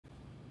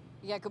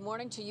Yeah, good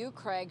morning to you,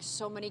 Craig.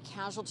 So many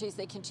casualties.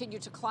 They continue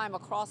to climb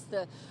across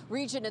the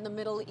region in the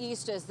Middle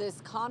East as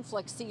this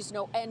conflict sees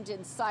no end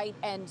in sight,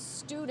 and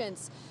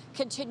students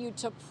continue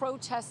to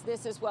protest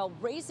this as well,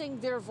 raising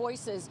their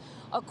voices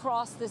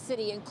across the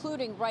city,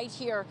 including right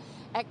here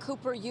at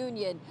Cooper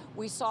Union.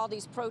 We saw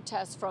these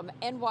protests from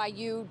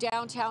NYU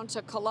downtown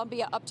to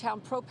Columbia,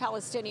 uptown,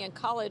 Pro-Palestinian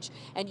college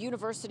and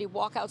university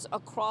walkouts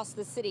across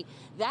the city.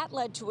 That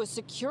led to a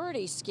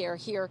security scare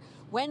here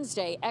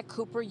Wednesday at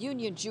Cooper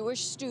Union.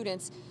 Jewish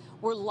students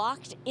were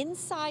locked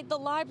inside the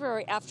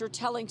library after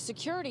telling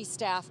security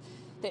staff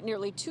that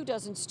nearly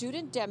 24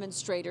 student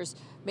demonstrators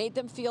made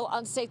them feel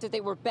unsafe, that they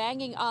were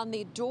banging on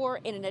the door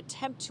in an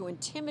attempt to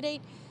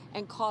intimidate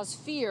and cause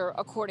fear,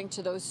 according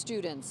to those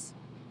students.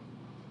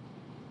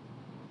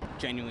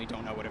 Genuinely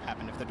don't know what would have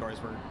happened if the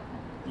doors were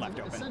left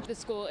open. The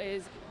school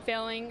is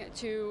failing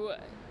to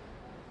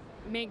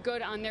make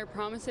good on their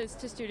promises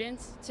to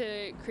students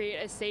to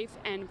create a safe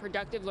and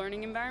productive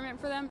learning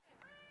environment for them.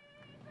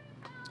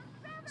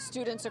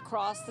 Students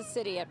across the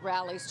city at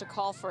rallies to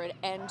call for an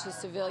end to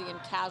civilian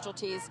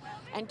casualties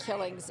and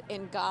killings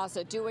in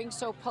Gaza. Doing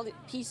so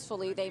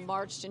peacefully, they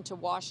marched into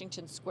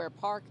Washington Square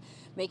Park,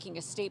 making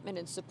a statement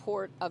in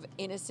support of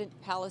innocent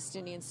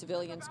Palestinian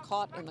civilians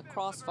caught in the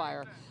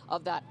crossfire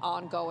of that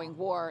ongoing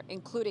war,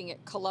 including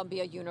at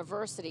Columbia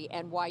University,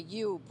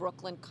 NYU,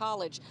 Brooklyn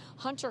College,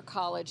 Hunter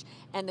College,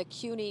 and the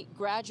CUNY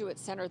Graduate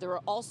Center. There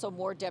are also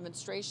more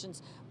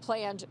demonstrations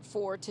planned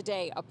for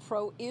today, a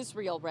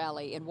pro-Israel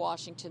rally in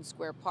Washington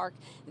Square Park.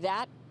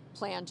 That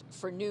planned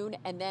for noon,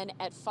 and then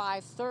at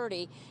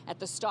 5:30 at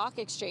the Stock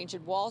Exchange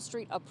in Wall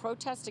Street, a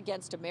protest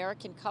against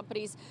American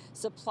companies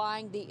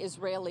supplying the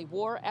Israeli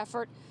war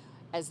effort,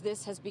 as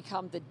this has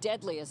become the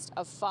deadliest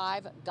of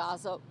 5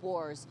 Gaza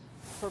wars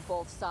for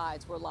both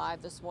sides. We're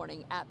live this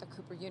morning at the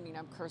Cooper Union.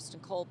 I'm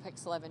Kirsten Cole,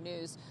 Pix 11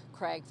 News.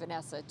 Craig,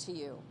 Vanessa, to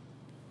you.